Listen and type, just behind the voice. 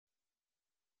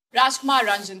Rajkumar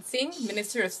Ranjan Singh,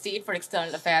 Minister of State for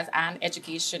External Affairs and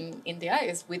Education, India,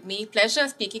 is with me. Pleasure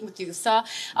speaking with you, sir.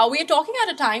 We are talking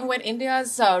at a time when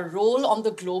India's role on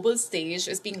the global stage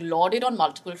is being lauded on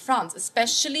multiple fronts,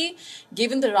 especially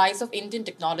given the rise of Indian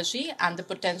technology and the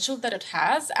potential that it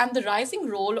has, and the rising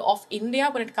role of India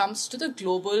when it comes to the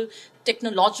global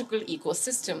technological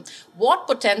ecosystem. What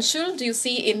potential do you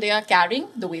see India carrying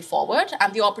the way forward,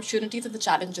 and the opportunities and the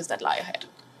challenges that lie ahead?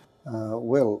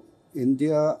 Well,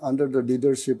 India, under the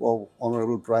leadership of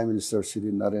Honorable Prime Minister Shri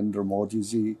Narendra Modi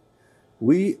ji,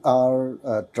 we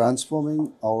are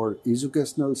transforming our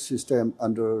educational system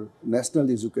under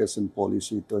National Education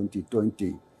Policy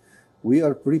 2020. We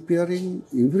are preparing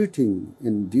everything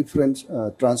in different,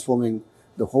 transforming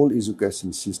the whole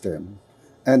education system.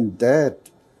 And that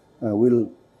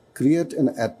will create an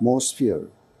atmosphere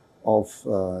of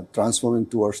transforming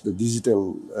towards the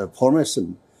digital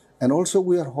formation. And also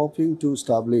we are hoping to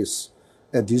establish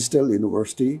a digital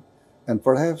university. And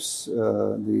perhaps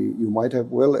you might have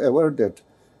well aware that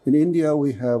in India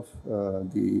we have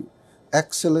the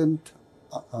excellent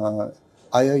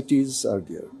IITs are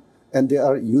there. And they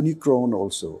are unicorn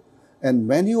also. And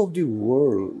many of the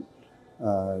world,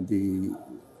 the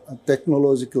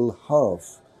technological hub,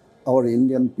 our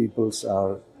Indian peoples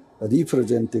are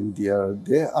representing there.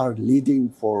 They are leading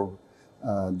for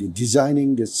the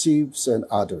designing the chips and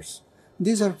others.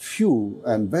 These are few,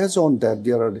 and based on that,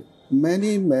 there are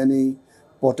many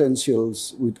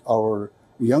potentials with our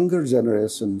younger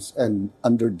generations. And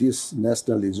under this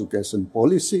national education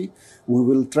policy, we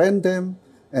will train them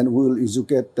and we will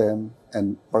educate them.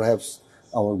 And perhaps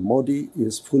our Modi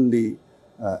is fully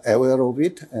aware of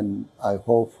it. And I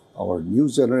hope our new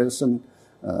generation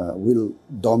will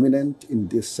dominate in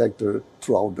this sector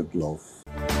throughout the globe.